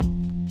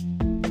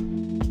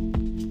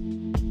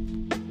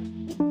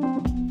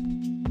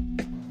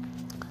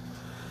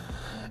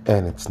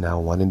And it's now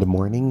 1 in the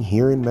morning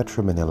here in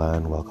Metro Manila,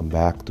 and welcome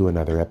back to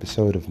another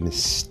episode of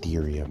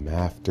Mysterium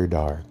After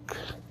Dark.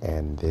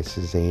 And this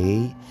is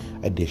a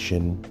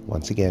addition,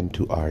 once again,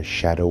 to our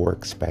Shadow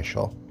Work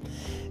special.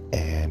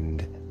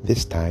 And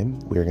this time,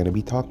 we're going to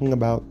be talking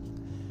about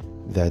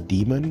the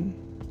demon,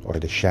 or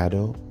the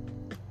shadow,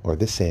 or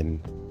the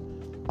sin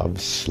of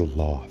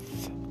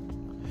sloth.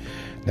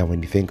 Now,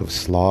 when you think of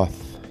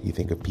sloth, you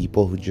think of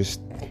people who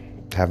just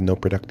have no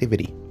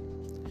productivity.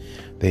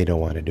 They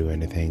don't want to do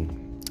anything.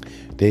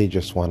 They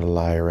just want to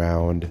lie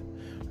around.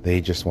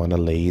 They just want to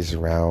laze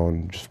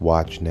around, just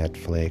watch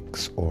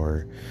Netflix,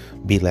 or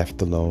be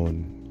left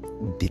alone,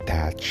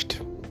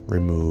 detached,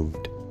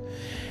 removed,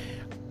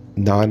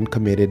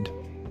 non-committed,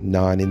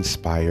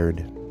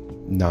 non-inspired,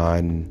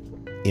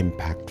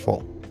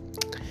 non-impactful.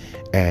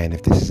 And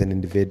if this is an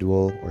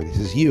individual, or this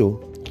is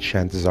you,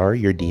 chances are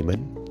your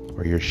demon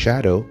or your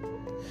shadow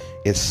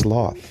is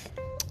sloth.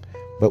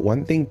 But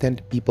one thing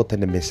people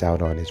tend to miss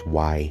out on is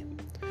why.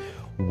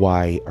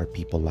 Why are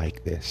people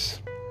like this?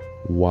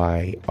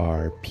 Why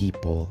are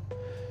people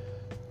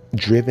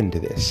driven to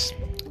this?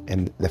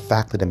 And the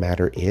fact of the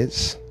matter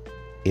is,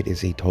 it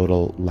is a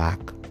total lack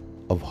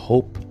of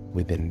hope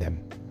within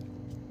them.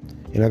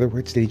 In other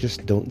words, they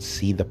just don't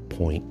see the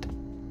point.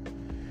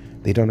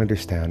 They don't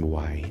understand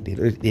why.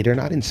 They're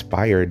not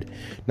inspired,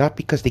 not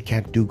because they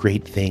can't do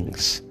great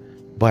things,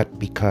 but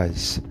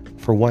because,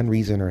 for one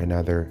reason or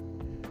another,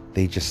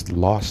 they just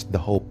lost the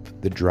hope,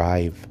 the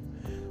drive,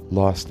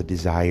 lost the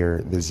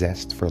desire, the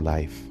zest for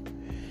life.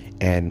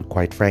 And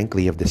quite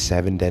frankly, of the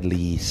 7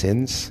 deadly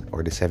sins,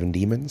 or the 7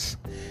 demons,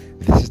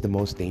 this is the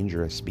most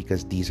dangerous,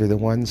 because these are the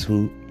ones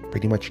who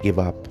pretty much give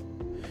up.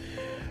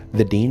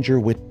 The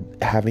danger with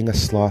having a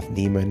sloth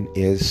demon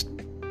is,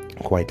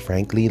 quite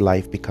frankly,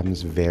 life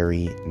becomes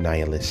very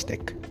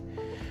nihilistic.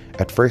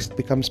 At first it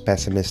becomes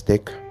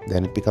pessimistic,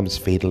 then it becomes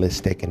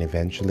fatalistic, and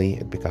eventually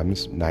it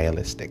becomes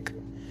nihilistic.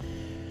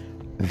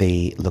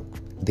 They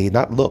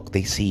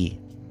see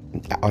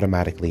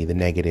automatically the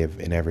negative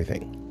in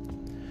everything.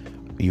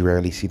 You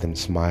rarely see them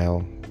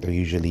smile. They're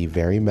usually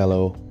very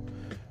mellow.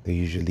 They're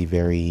usually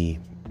very,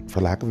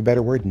 for lack of a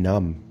better word,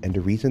 numb. And the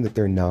reason that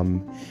they're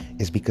numb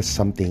is because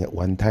something at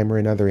one time or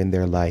another in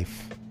their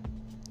life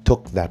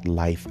took that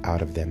life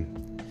out of them.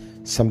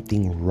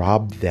 Something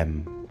robbed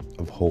them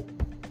of hope.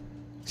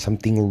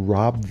 Something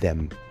robbed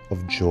them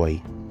of joy.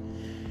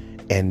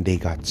 And they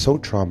got so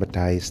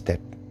traumatized that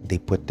they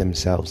put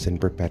themselves in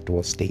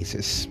perpetual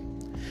stasis.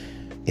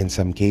 In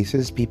some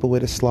cases, people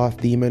with a sloth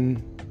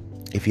demon,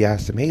 if you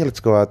ask them, hey, let's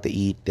go out to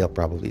eat, they'll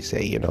probably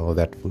say,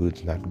 that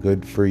food's not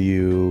good for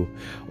you,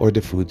 or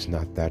the food's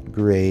not that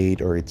great,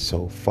 or it's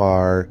so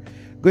far.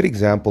 Good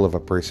example of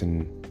a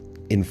person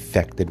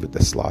infected with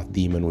the sloth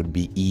demon would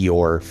be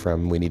Eeyore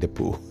from Winnie the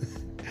Pooh.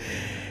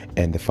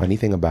 And the funny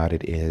thing about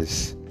it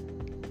is,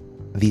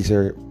 these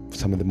are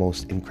some of the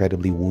most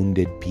incredibly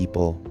wounded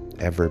people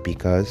ever,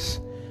 because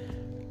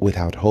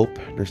without hope,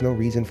 there's no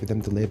reason for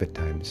them to live at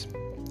times.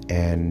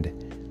 And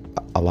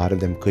a lot of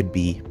them could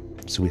be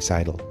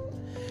suicidal.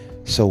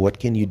 So what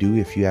can you do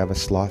if you have a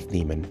sloth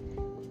demon?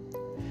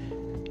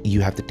 You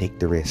have to take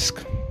the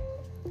risk.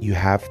 You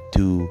have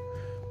to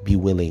be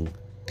willing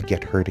to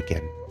get hurt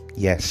again.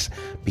 Yes,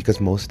 because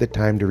most of the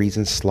time the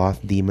reason sloth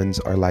demons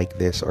are like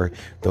this, or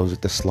those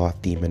with the sloth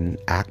demon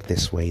act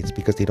this way, is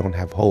because they don't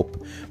have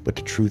hope. But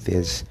the truth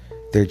is,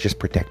 they're just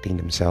protecting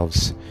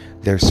themselves.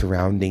 They're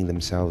surrounding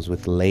themselves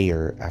with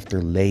layer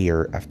after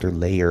layer after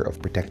layer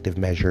of protective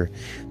measure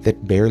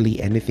that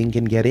barely anything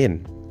can get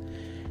in.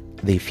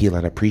 They feel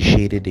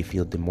unappreciated. They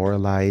feel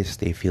demoralized.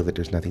 They feel that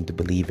there's nothing to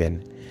believe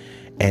in.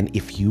 And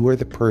if you are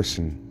the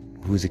person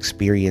who's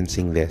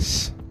experiencing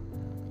this,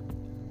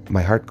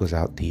 my heart goes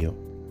out to you.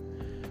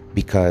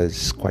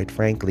 Because, quite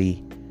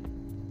frankly,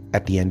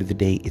 at the end of the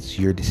day, it's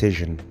your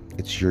decision.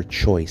 It's your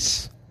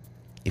choice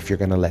if you're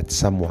going to let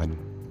someone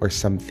or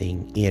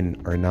something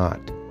in or not.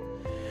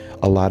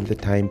 A lot of the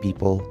time,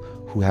 people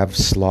who have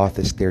sloth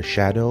as their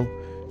shadow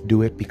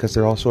do it because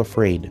they're also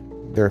afraid.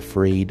 They're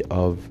afraid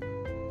of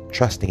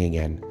trusting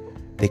again.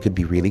 They could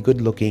be really good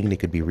looking, they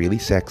could be really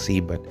sexy,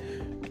 but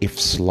if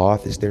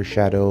sloth is their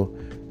shadow,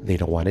 they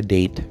don't want to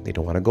date, they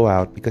don't want to go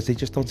out, because they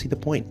just don't see the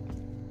point.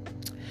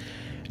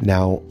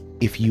 Now,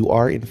 if you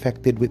are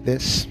infected with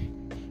this,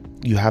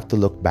 you have to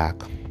look back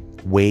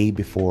way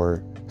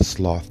before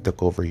sloth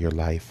took over your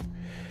life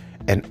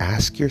and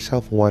ask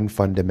yourself one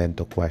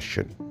fundamental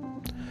question.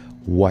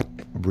 What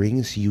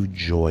brings you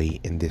joy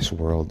in this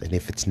world? And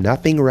if it's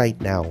nothing right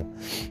now,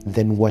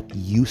 then what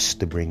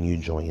used to bring you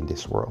joy in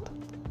this world?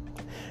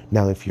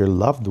 Now, if your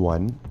loved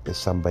one is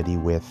somebody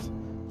with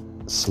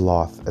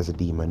sloth as a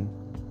demon,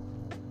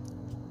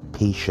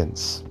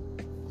 patience.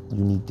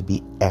 You need to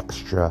be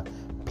extra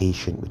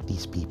patient with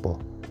these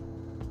people.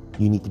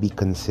 You need to be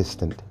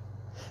consistent.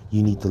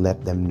 You need to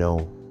let them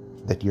know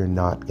that you're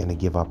not going to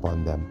give up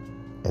on them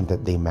and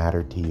that they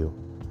matter to you.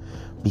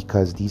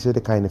 Because these are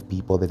the kind of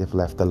people that, if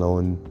left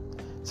alone,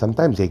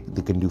 sometimes they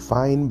can do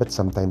fine, but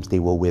sometimes they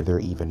will wither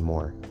even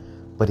more.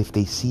 But if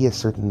they see a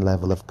certain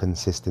level of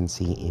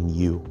consistency in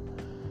you,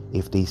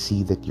 if they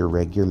see that you're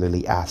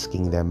regularly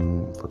asking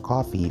them for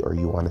coffee or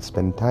you want to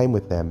spend time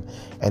with them,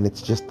 and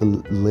it's just the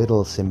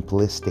little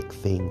simplistic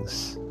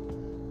things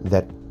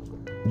that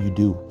you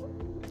do,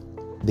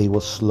 they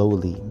will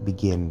slowly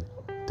begin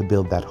to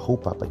build that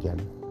hope up again.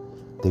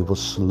 They will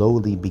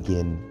slowly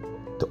begin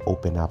to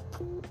open up,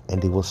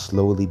 and they will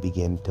slowly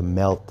begin to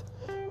melt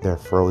their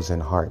frozen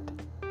heart.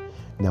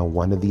 Now,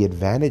 one of the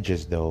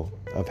advantages, though,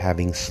 of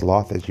having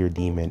sloth as your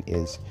demon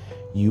is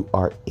you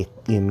are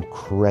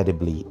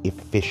incredibly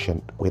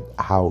efficient with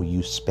how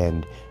you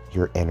spend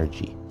your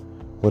energy.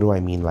 What do I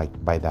mean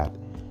by that?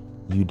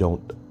 You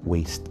don't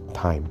waste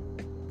time.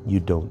 You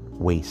don't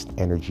waste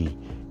energy.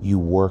 You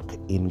work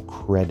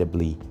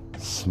incredibly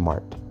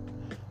smart.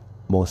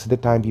 Most of the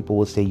time, people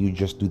will say you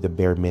just do the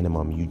bare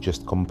minimum. You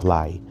just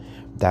comply.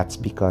 That's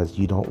because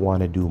you don't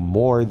want to do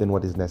more than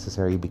what is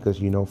necessary, because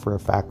you know for a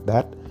fact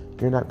that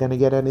you're not going to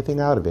get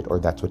anything out of it, or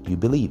that's what you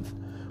believe.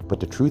 But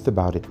the truth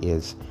about it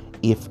is,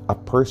 if a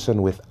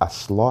person with a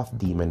sloth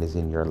demon is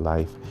in your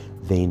life,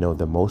 they know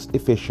the most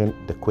efficient,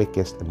 the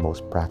quickest, and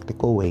most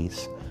practical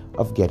ways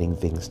of getting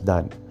things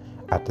done.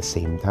 At the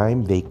same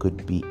time, they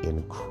could be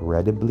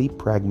incredibly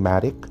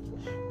pragmatic,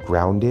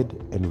 grounded,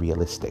 and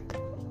realistic.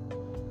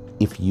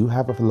 If you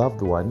have a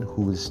loved one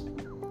whose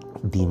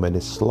demon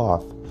is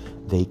sloth,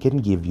 they can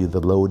give you the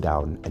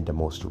lowdown and the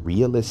most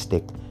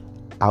realistic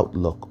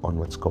outlook on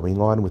what's going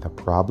on with a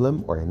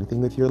problem or anything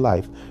with your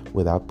life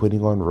without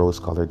putting on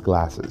rose-colored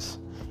glasses.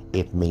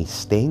 It may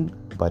sting,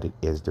 but it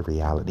is the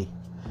reality.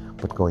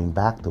 But going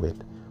back to it,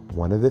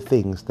 one of the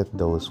things that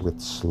those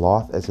with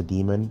sloth as a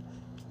demon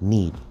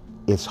need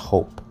is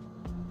hope.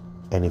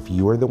 And if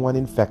you are the one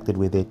infected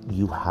with it,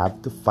 you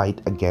have to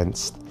fight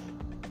against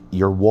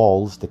your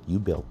walls that you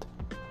built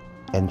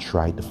and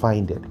try to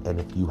find it. And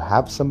if you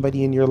have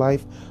somebody in your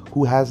life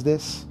who has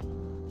this,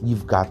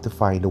 you've got to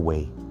find a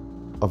way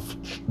of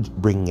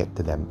bringing it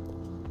to them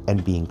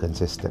and being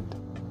consistent.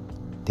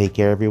 Take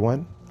care,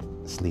 everyone.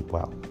 Sleep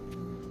well.